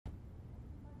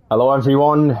Hello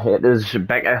everyone, it is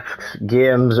Becca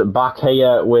Games back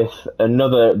here with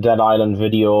another Dead Island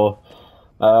video.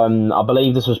 I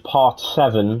believe this is part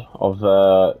 7 of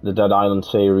the Dead Island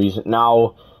series.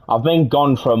 Now, I've been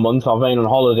gone for a month, I've been on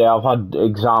holiday, I've had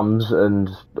exams and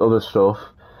other stuff.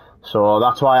 So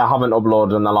that's why I haven't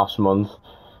uploaded in the last month.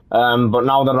 But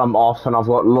now that I'm off and I've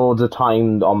got loads of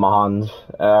time on my hands,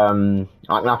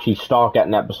 I can actually start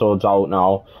getting episodes out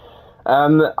now.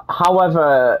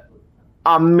 However,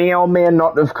 I may or may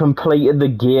not have completed the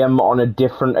game on a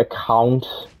different account.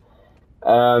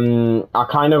 I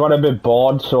kind of got a bit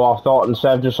bored, so I thought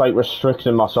instead of just like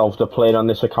restricting myself to playing on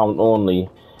this account only,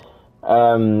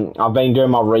 I've been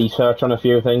doing my research on a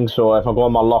few things, so if I go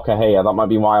in my locker here, that might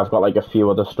be why I've got like a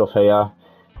few other stuff here,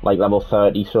 like level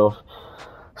 30 stuff.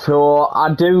 So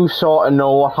I do sort of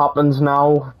know what happens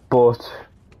now, but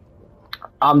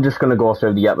I'm just gonna go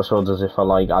through the episodes as if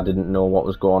I didn't know what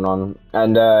was going on.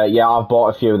 And yeah, I've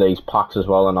bought a few of these packs as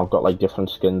well, and I've got like different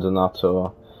skins and that.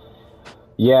 So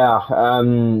yeah,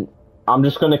 I'm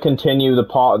just gonna continue the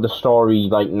part of the story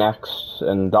like next,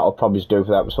 and that'll probably just do for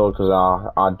the episode because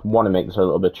I want to make this a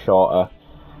little bit shorter.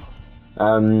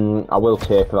 I will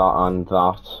take that and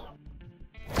that.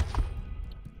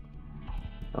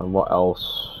 And what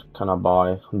else can I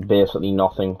buy? Basically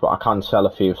nothing, but I can sell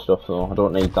a few stuff though. I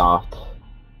don't need that.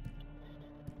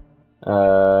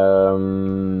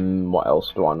 What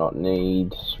else do I not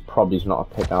need? Probably not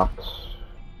a pickaxe.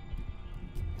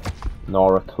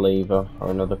 Nor a cleaver,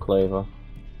 or another cleaver.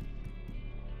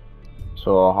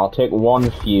 So I'll take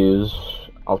one fuse,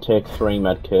 I'll take 3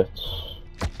 medkits,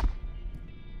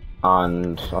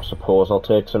 and I suppose I'll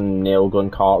take some nail gun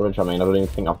cartridge. I mean, I don't even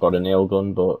think I've got a nail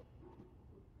gun, but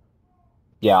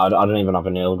yeah, I don't even have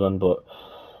a nail gun, but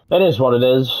it is what it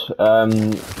is. I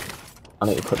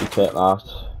need to quickly take that.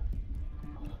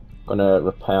 Gonna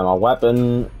repair my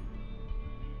weapon,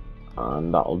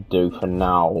 and that'll do for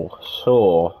now.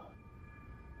 So,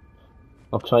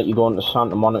 looks like you're going to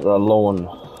Santa Monica alone,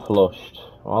 flushed.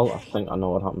 Well, I think I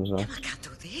know what happens there. I can't do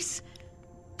this.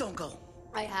 Don't go.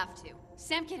 I have to.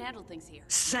 Sam can handle things here.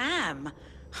 Sam?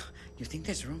 You think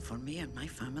there's room for me and my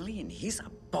family in his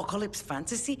apocalypse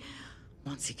fantasy?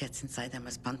 Once he gets inside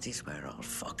Emma's panties, we're all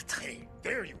fucked. Hey,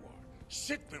 there you are.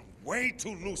 Shit been way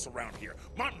too loose around here.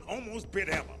 Martin almost bit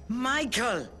Emma.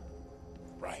 Michael!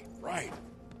 Right.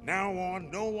 Now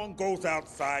on, no one goes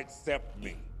outside except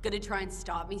me. Gonna try and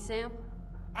stop me, Sam?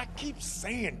 I keep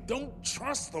saying, don't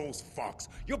trust those fucks.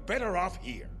 You're better off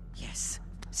here. Yes,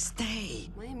 stay.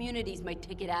 My immunity's my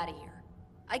ticket out of here.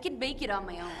 I can make it on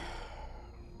my own.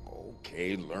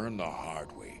 Okay, learn the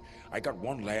hard way. I got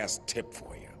one last tip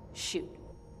for you. Shoot.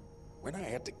 When I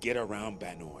had to get around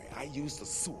Banoi, I used the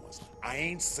sewers. I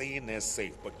ain't saying they're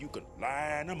safe, but you can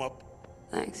line them up.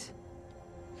 Thanks.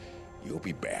 You'll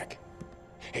be back.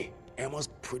 Hey, Emma's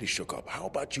pretty shook up. How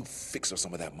about you fix her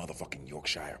some of that motherfucking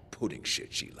Yorkshire pudding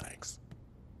shit she likes?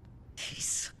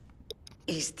 This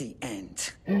is the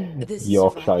end. This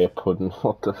Yorkshire pudding,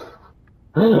 what the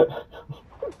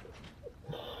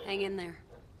Hang in there.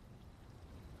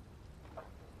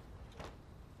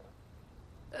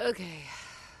 Okay.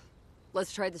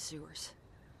 Let's try the sewers.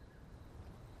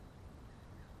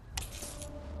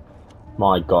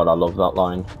 My god, I love that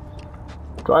line.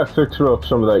 Try to fix her up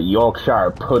some of that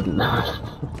Yorkshire pudding.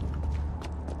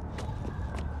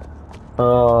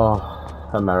 Oh,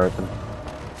 American.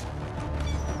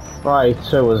 Right,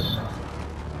 sewers.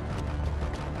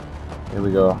 Here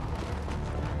we go.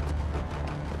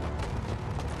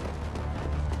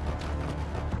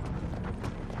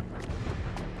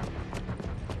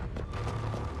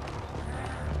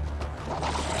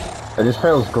 It just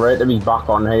feels great to be back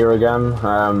on here again.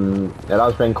 It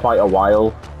has been quite a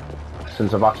while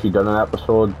since I've actually done an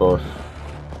episode, but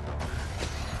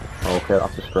okay,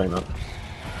 that's a screamer.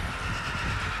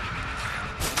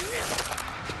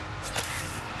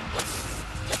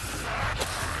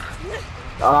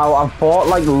 I've bought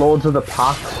like loads of the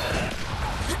packs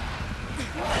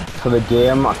for the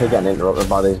game. I keep getting interrupted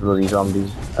by these bloody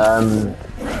zombies.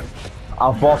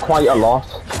 I've bought quite a lot.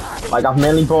 Like I've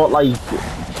mainly bought like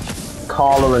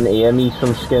Carla and Amy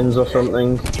some skins or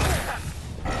something,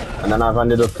 and then I've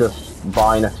ended up just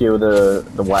buying a few of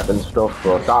the weapon stuff,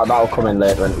 but that'll come in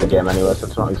later into the game anyway, so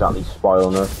it's not exactly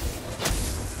spoiling it.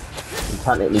 I'm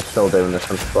technically still doing this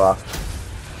from scratch.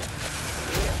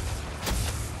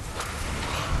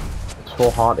 It's so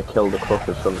hard to kill the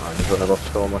cookers sometimes when I've got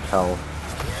so much health.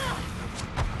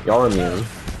 You're immune.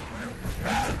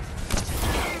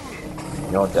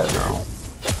 You're dead now.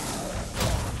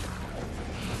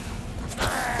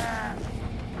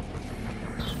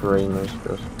 Screamers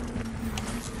just...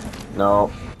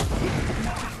 No.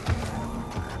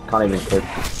 Can't even kick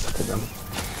them.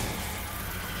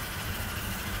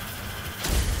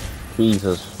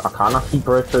 Jesus, I can't actually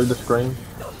break through the screen.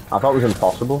 I thought it was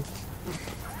impossible.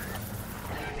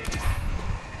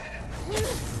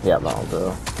 Yeah, that'll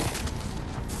do.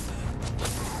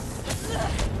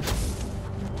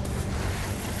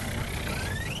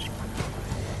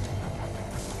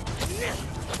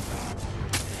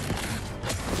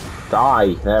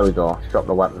 Die! There we go. Drop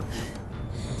the weapon.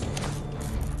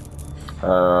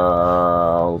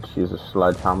 I'll just use a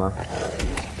sledgehammer.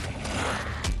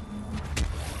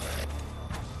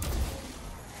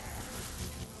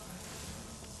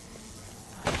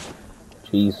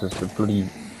 Jesus, the bloody...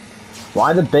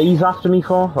 Why are the bees after me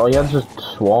for? Oh yeah, just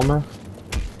swarm me.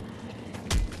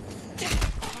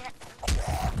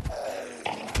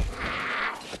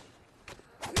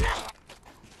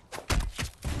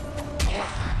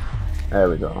 There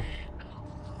we go.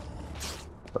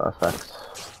 Perfect.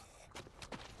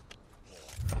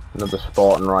 Another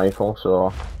sporting rifle,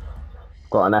 so...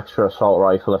 Got an extra assault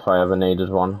rifle if I ever needed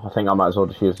one. I think I might as well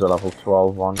just use the level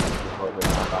 12 one.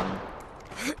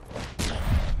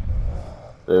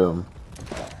 Boom.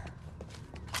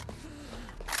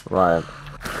 Right.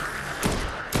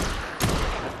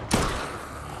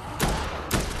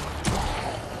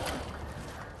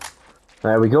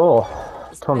 There we go.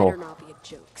 Tunnel. Better not be a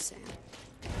joke, Sam.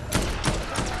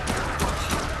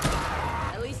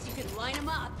 At least you could line them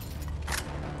up.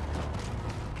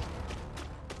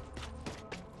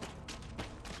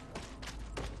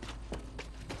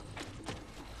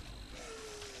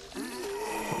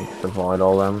 Just avoid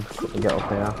all them. Quickly get up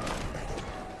here.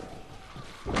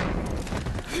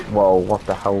 Whoa, what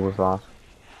the hell was that?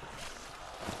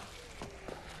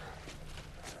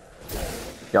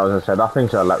 Yeah, I was gonna say, that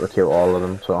thing's gonna electrocute all of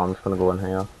them, so I'm just gonna go in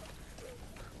here.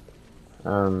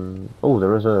 Oh,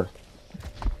 there is a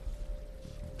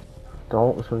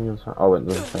door or something inside. Oh, wait,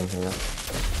 there's a thing here.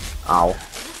 Ow.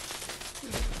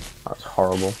 That's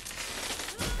horrible.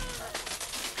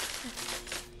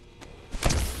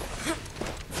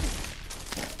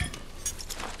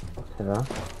 Okay.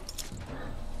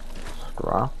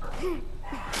 Scrap.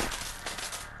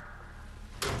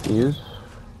 Use.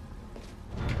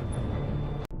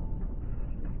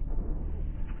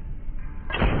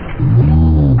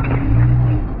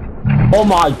 Oh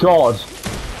my god!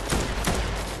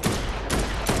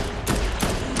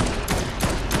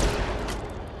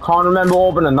 Can't remember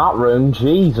opening that room,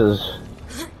 Jesus.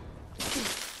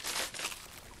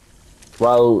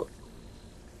 Well,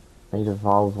 need a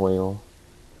valve wheel.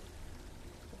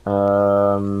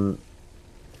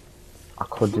 I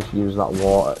could just use that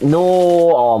water. No!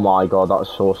 Oh my god, that's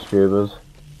so stupid.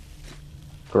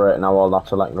 Great, now all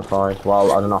that's electrified.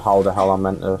 Well, I don't know how the hell I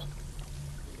meant to.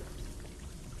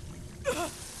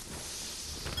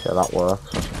 Okay, that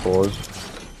works, I suppose.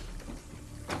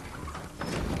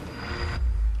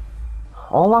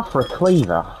 All that for a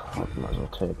cleaver? I might as well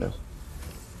take this.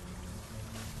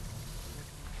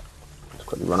 Let's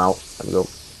quickly run out. There we go.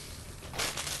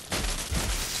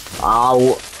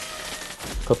 Ow!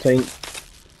 Cutting.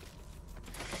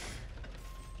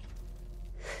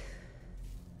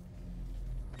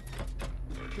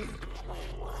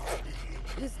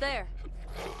 Who's there?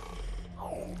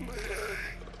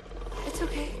 It's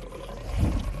okay.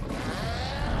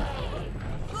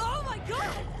 Oh my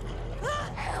god!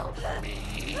 Help me!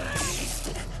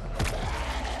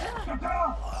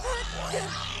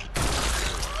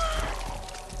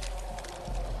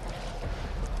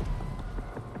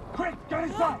 Quick, get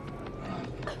inside!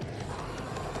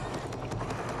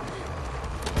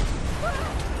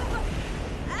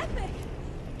 Epic!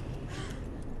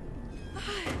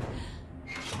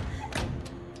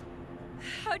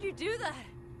 How'd you do that?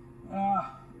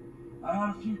 I had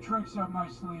a few tricks up my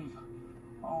sleeve.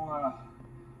 Oh,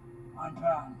 I'm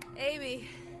Patton. Amy,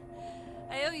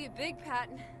 I owe you a big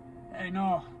Patton. Hey,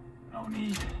 no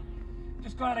need.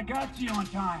 Just glad I got to you on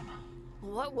time.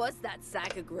 What was that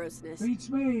sack of grossness? Beats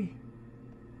me.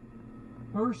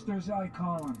 Bursters, I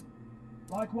call them.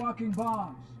 Like walking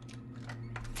bombs.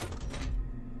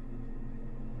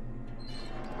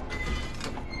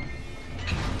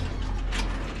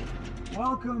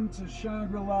 Welcome to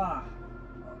Shangri-La.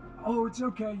 Oh, it's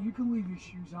okay. You can leave your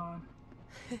shoes on.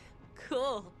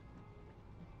 Cool.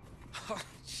 Oh,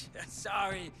 shit,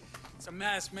 sorry. It's a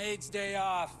masked maid's day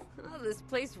off. Oh, this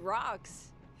place rocks.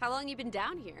 How long you been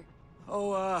down here?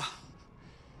 Oh,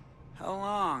 how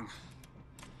long?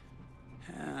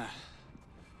 Yeah,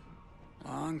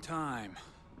 long time.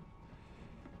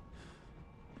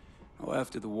 Oh,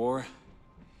 after the war,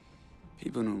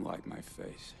 people didn't like my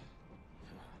face.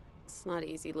 It's not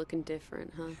easy looking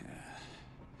different, huh?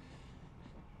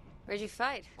 Yeah. Where'd you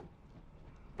fight?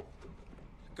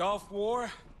 Gulf War?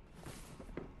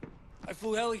 I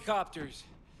flew helicopters.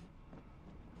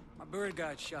 My bird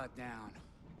got shot down.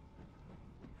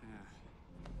 Yeah.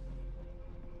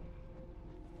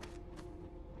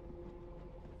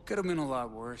 Could have been a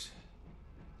lot worse.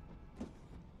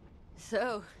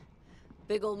 So,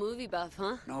 big old movie buff,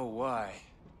 huh? No, why?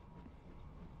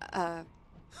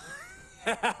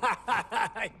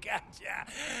 I gotcha.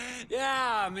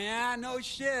 Yeah, man, no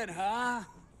shit, huh?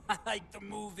 I like the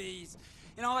movies.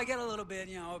 You know, I get a little bit,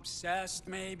 obsessed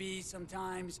maybe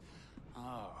sometimes.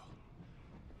 Oh.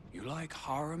 You like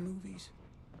horror movies?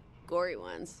 Gory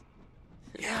ones.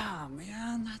 Yeah,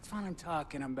 man, that's what I'm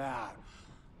talking about.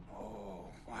 Oh,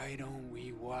 why don't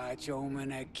we watch Omen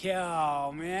to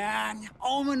Kill, man?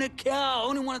 Omen to Kill,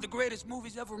 only one of the greatest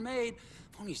movies ever made.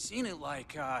 I've only seen it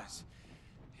like,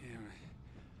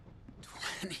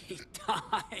 20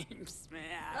 times,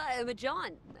 man. Emma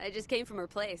John. I just came from her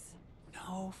place.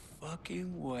 No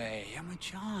fucking way. Emma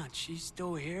John, she's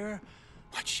still here?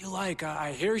 What's she like?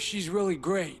 I hear she's really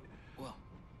great. Well,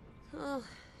 Oh,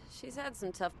 she's had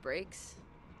some tough breaks.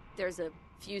 There's a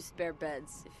few spare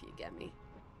beds, if you get me.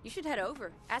 You should head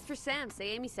over. Ask for Sam.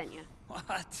 Say Amy sent you.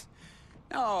 what?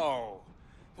 No.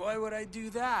 Why would I do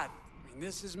that? I mean,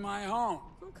 this is my home.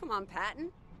 Oh, come on,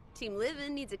 Patton. Team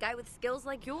Living needs a guy with skills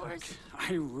like yours.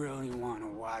 I really want to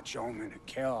watch Omen to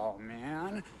Kill,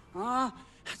 man. Huh?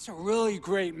 That's a really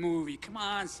great movie. Come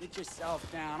on, sit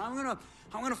yourself down. I'm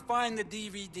gonna find the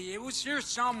DVD. It was here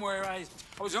somewhere. I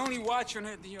was only watching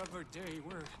it the other day.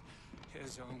 Where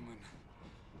is Omen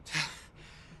to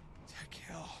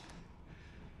Kill?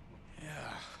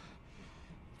 Yeah,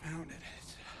 found it.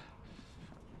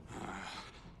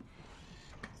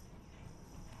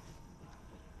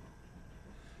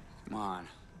 Come on.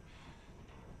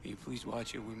 Will you please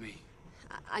watch it with me?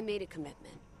 I made a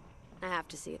commitment. I have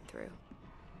to see it through.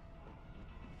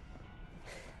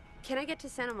 Can I get to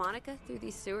Santa Monica through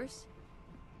these sewers?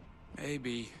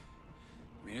 Maybe.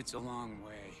 I mean, it's a long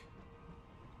way.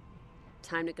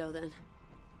 Time to go then.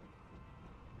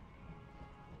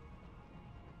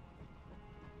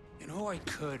 You know, I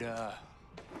could,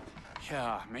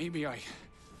 yeah, maybe I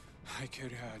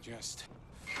could, just...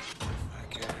 If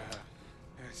I could,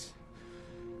 just...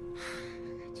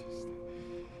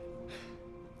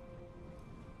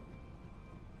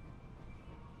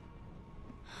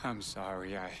 I'm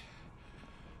sorry, I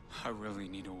really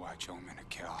need to watch Omen to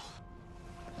Kill.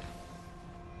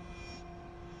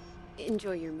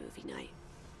 Enjoy your movie night.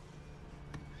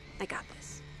 I got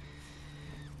this.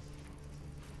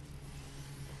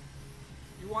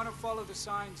 You want to follow the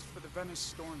signs for the Venice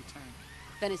storm tank?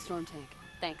 Venice Storm Tank.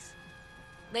 Thanks.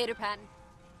 Later, Patton.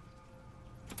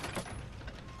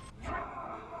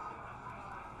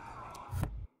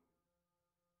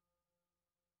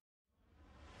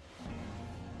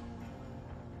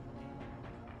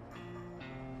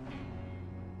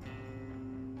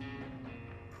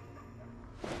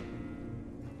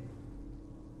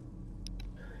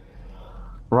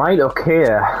 Right, okay.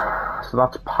 So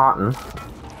that's Patton.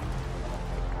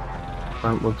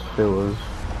 Brentwood Sewers.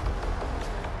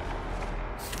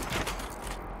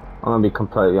 I'm gonna be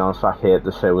completely honest, I hate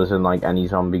the sewers in like any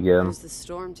zombie game. There's the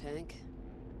storm tank.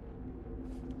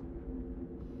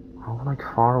 How like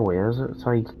far away is it? It's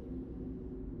like...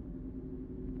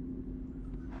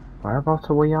 Whereabouts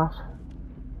are we at?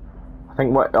 I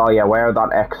think we're... Oh yeah, we're at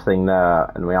that X thing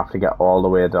there, and we have to get all the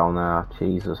way down there.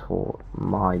 Jesus, oh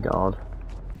my god.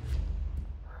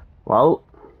 Well...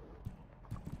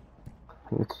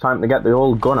 I think it's time to get the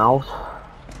old gun out.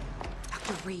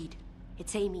 Dr. Reed,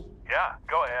 it's Amy. Yeah,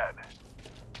 go ahead.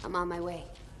 I'm on my way.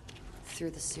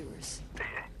 Through the sewers.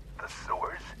 The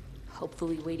sewers?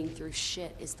 Hopefully waiting through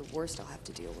shit is the worst I'll have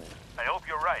to deal with. I hope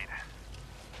you're right.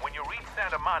 When you reach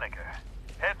Santa Monica,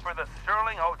 head for the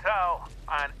Sterling Hotel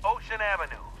on Ocean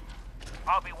Avenue.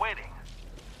 I'll be waiting.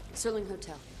 Sterling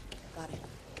Hotel. Got it.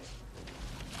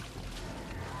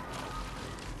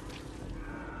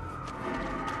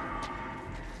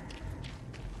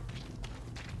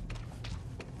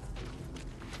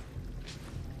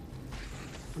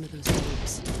 One of those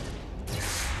pipes.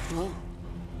 Whoa.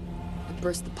 It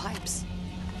burst the pipes.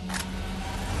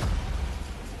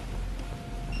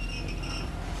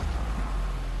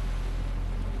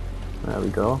 There we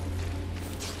go.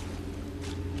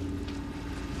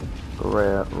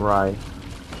 Great, right.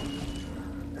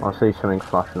 I see something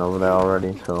flashing over there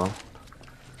already, so...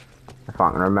 If I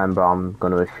can remember, I'm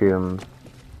gonna assume...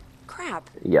 Crap.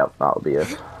 Yep, that'll be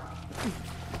it.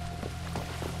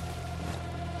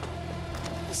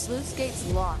 The sluice gate's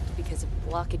locked because of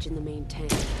blockage in the main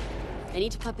tank. I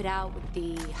need to pump it out with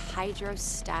the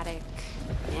hydrostatic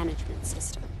management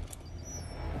system.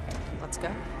 Let's go.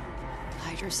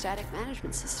 Hydrostatic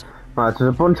management system. Right,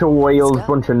 there's a bunch of wheels, go.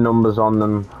 bunch of numbers on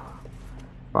them.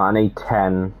 Right, I need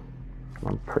 10.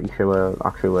 I'm pretty sure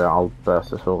I'll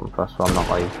burst this open first, so I'm not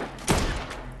like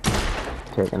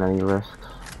taking any risks.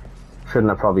 Shouldn't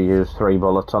have probably used 3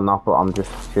 bullets on that, but I'm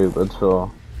just stupid, so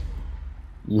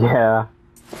yeah.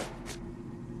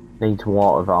 Needs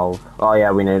water valve. Oh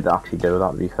yeah, we need to actually do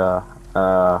that, to be fair.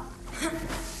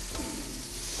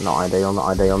 Not ideal, not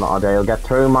ideal, not ideal. Get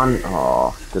through, man.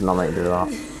 Oh, did not make me do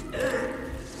that.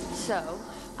 So,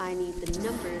 I need the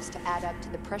numbers to add up to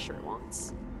the pressure it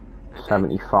wants. Okay.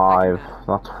 75,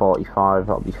 that's 45,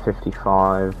 that'll be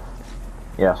 55.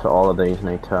 Yeah, so all of these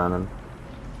need turning.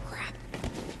 Crap.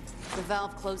 The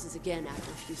valve closes again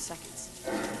after a few seconds.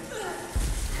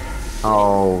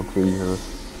 Oh, Jesus.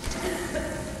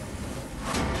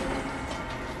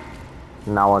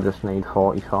 Now I just need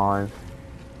 45.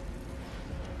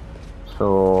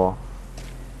 So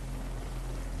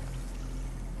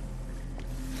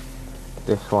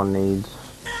this one needs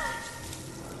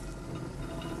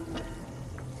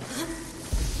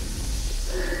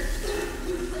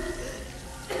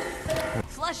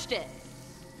Flushed it.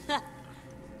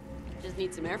 Just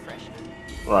need some air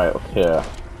freshener. right. Okay,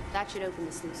 That should open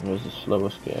the sluice. where's the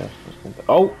slowest gas?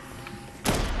 Oh,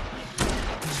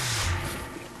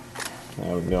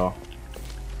 there we go.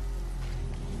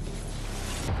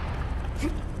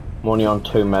 I'm only on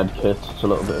 2 med kits, it's a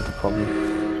little bit of a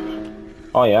problem.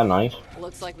 Oh yeah, nice.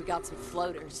 Looks like we got some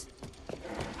floaters.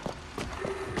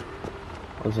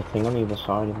 There's a thing on either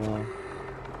side of there.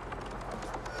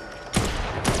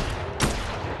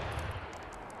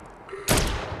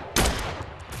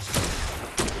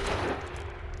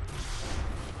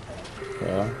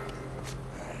 Yeah.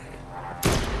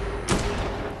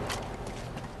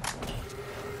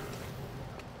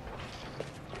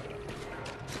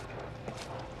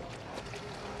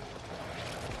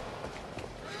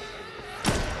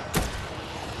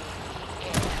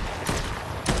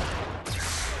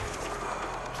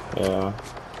 Yeah.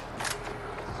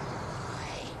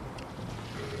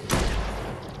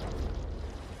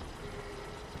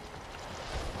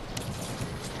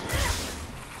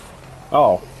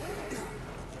 Oh.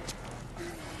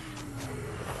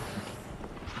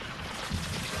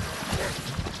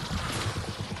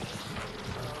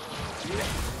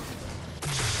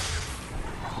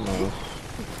 Nice.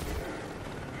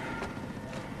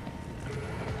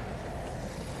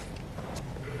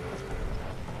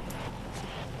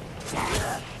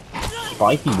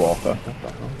 Spiky walker. What the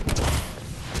hell?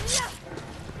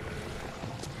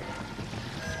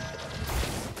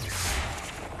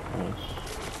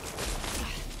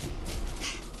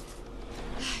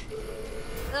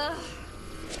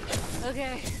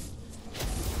 Okay.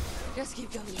 Just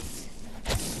keep going.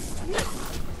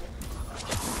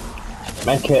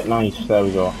 Medkit, nice, there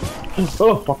we go.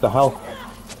 Oh, what the hell?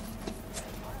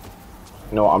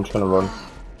 You know what, I'm just gonna run.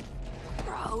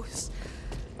 Gross.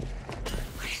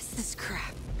 What is this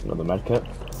crap? Another medkit.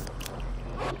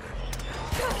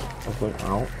 Okay,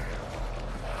 out.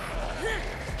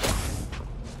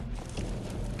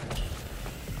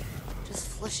 Just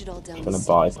flush it all down. Just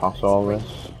gonna bypass all this.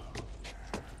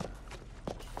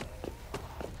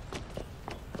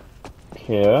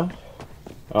 Here.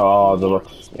 Oh, the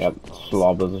looks. Yep,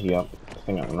 slobbers. Yep. I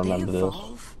think I can remember this.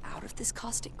 Out of this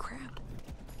caustic crap.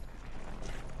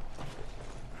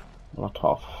 Not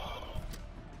off.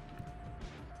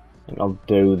 I think I'll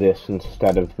do this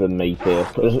instead of the meat here.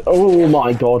 Oh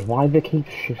my god, why do they keep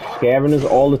scaring us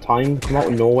all the time? Come out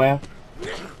of nowhere.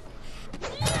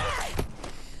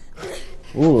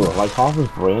 Ooh, like half his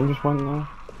brain just went there.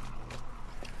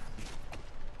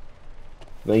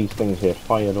 These things here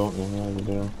fire, don't they? Yeah, they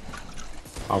do.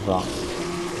 Have that.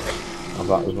 Have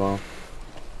that as well.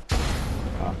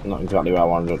 Not exactly where I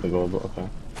wanted it to go, but okay.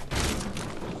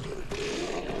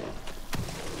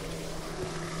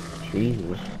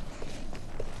 Jesus.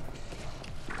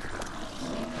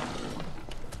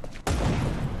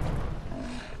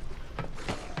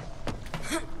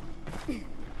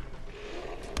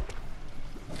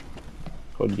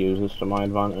 Could use this to my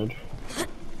advantage.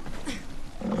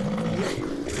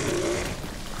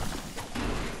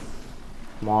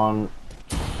 Come on.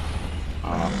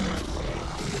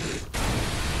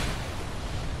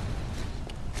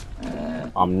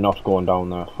 I'm not going down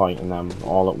there fighting them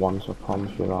all at once, I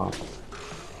promise you that.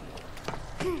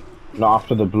 Not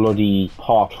after the bloody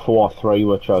part 4-3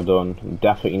 which I've done. I'm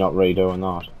definitely not redoing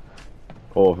that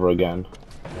over again.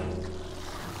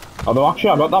 Although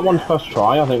actually I got that one first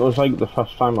try. I think it was like the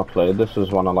first time I played this is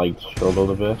when I like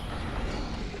struggled a bit.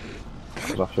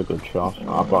 It was actually a good shot.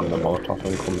 I've got the Molotov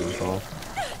incoming as well.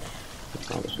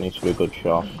 That just needs to be a good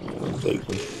shot.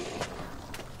 Decent.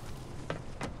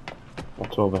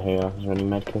 What's over here? Is there any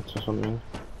medkits or something?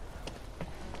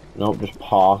 Nope, just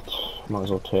parts. Might as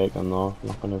well take them though. I'm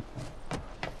not gonna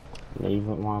leave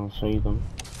it while I see them.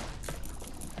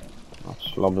 That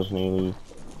slobber's nearly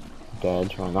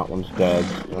dead. Right, that one's dead.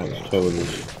 Right, there's two of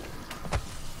these.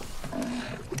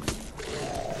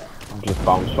 I just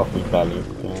bounced off his belly.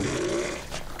 Okay.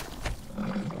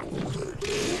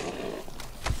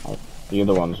 The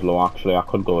other one's low actually. I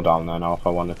could go down there now if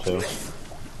I wanted to.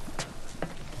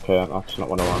 Okay, that's not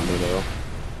what I want to do.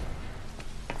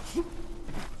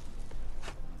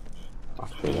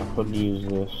 Actually, I could use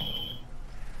this.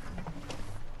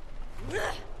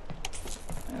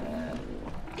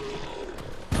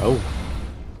 Oh.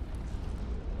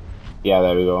 Yeah,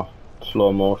 there we go.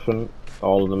 Slow motion.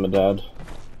 All of them are dead.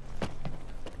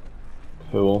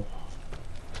 Cool.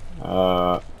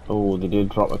 Oh, they did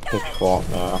drop a pitchfork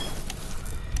there.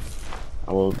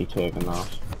 I will be taking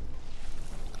that.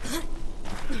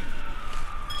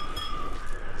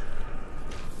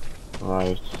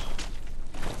 Right.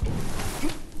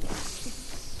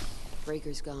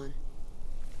 Breaker's gone.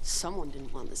 Someone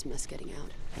didn't want this mess getting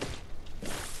out.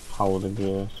 How would it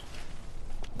be?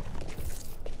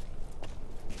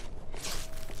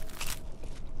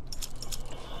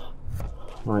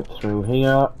 Right through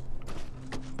here.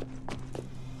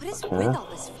 What is Okay. with all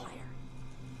this fire?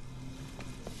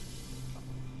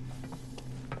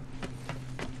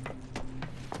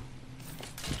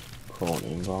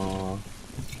 Protein bar.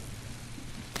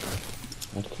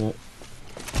 That's it.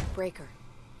 Breaker.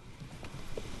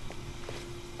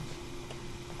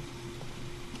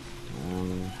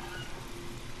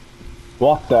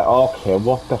 What the? Okay,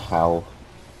 what the hell?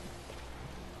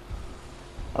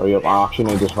 Hurry up, I actually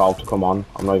need this valve to come on.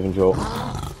 I'm not even joking.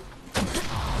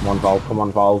 Come on, valve, come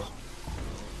on, valve.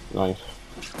 Nice.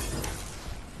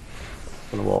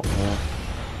 Gonna walk here.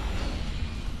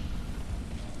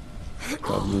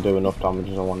 I didn't do enough damage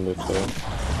as I wanted to.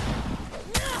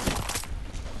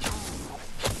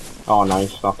 Oh,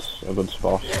 nice, that's a good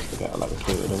spot to get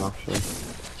electrocuted in, actually.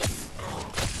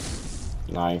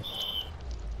 Nice.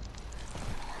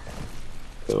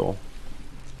 Cool.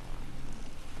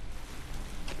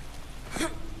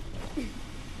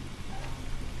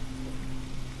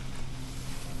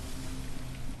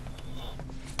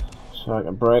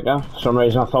 Circuit breaker. For some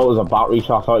reason I thought it was a battery,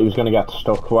 so I thought he was going to get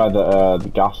stuck where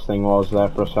the gas thing was there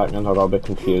for a second. I got a bit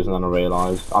confused and then I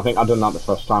realised. I think I've done that the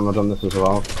first time I've done this as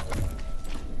well.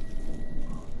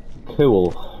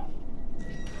 Cool.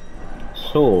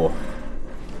 So.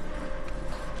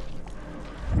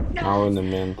 Now we're in the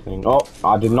main thing. Oh,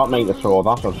 I did not mean to throw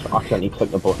that. I just accidentally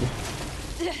clicked the button.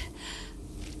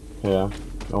 Yeah.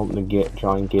 Open the gate,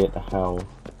 giant gate to hell.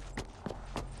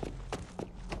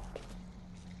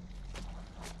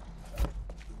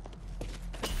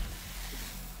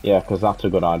 Yeah, because that's a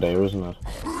good idea, isn't it?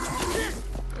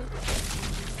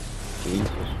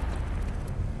 Jesus.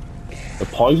 The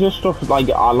poison stuff, like,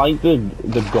 I like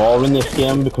the gore in this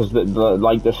game because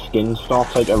the skin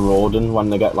starts like eroding when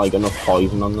they get like enough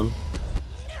poison on them.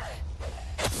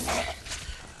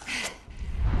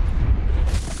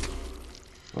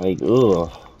 Like,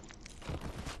 ugh.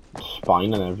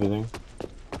 Spine and everything.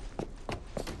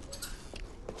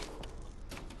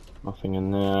 Nothing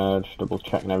in there, just double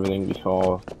checking everything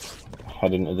before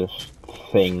heading to this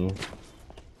thing.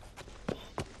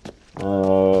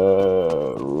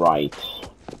 Right.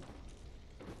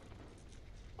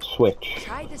 Switch.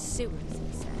 Try the sewers,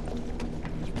 he said.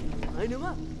 You can line him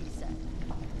up, he said.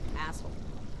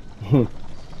 Asshole.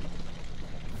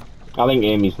 I think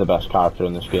Amy's the best character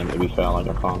in this game, to be fair, like,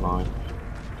 I can't lie.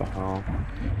 What the hell?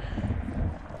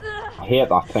 I hate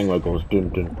that thing where it goes dun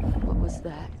dun. What was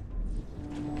that?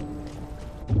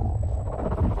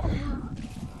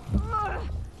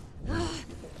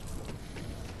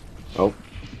 Oh.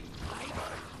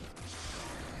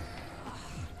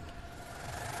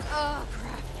 Oh,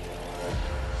 crap.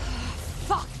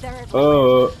 Fuck, they're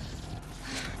everywhere.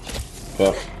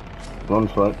 Okay. Run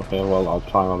for it. Okay, well, I'll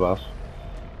try my best.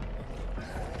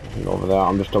 Over there,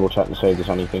 I'm just double checking to see if there's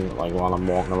anything, like, while I'm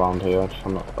walking around here.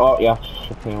 I'm not... Oh, yeah.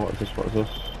 Okay, what is this? What is this?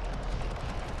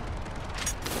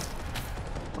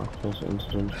 Workplace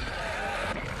incident.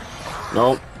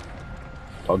 Nope.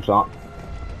 Dodge that.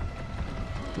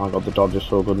 My god, the dodge is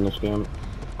so good in this game.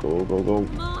 Go, go, go.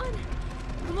 Come on!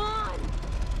 Come on!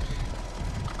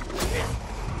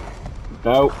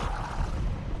 No!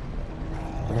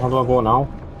 How do I go now?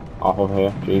 Off of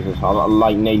here. Jesus, I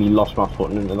like nearly lost my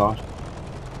footing into that.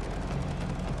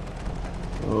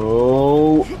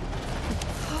 Oh!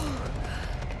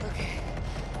 Okay.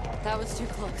 That was too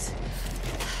close.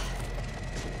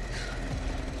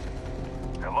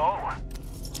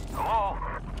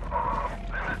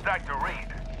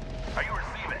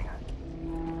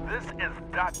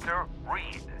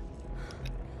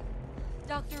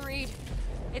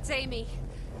 It's Amy.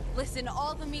 Listen,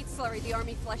 all the meat slurry the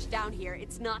army flushed down here,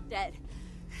 it's not dead.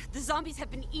 The zombies have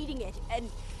been eating it and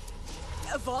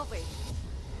evolving.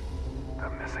 The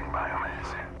missing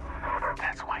biomass.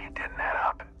 That's why it didn't add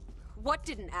up. What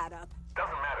didn't add up?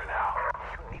 Doesn't matter now.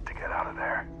 You need to get out of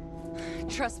there.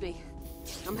 Trust me.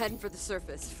 I'm heading for the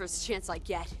surface. First chance I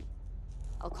get.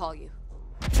 I'll call you.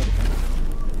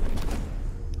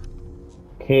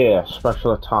 Here,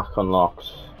 special attack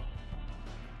unlocks.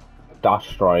 Dash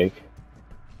strike.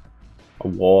 A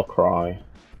war cry.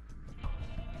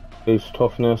 Boost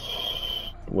toughness.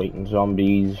 Weaken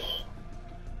zombies.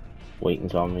 Weaken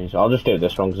zombies. I'll just do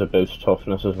this one because it boosts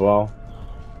toughness as well.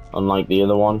 Unlike the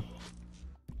other one.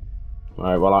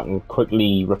 Alright, well I can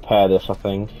quickly repair this, I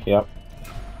think. Yep.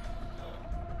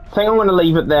 I think I'm going to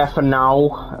leave it there for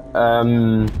now.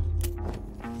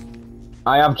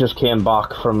 I have just came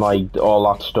back from like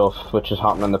all that stuff which has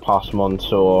happened in the past month,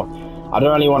 so I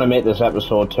don't really want to make this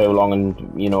episode too long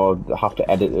and, you know, have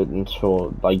to edit it in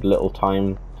so like little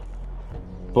time.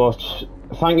 But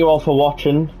thank you all for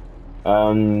watching.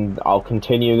 I'll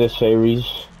continue this series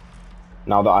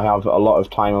now that I have a lot of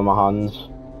time on my hands,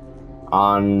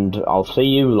 and I'll see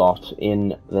you lot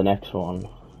in the next one.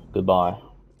 Goodbye.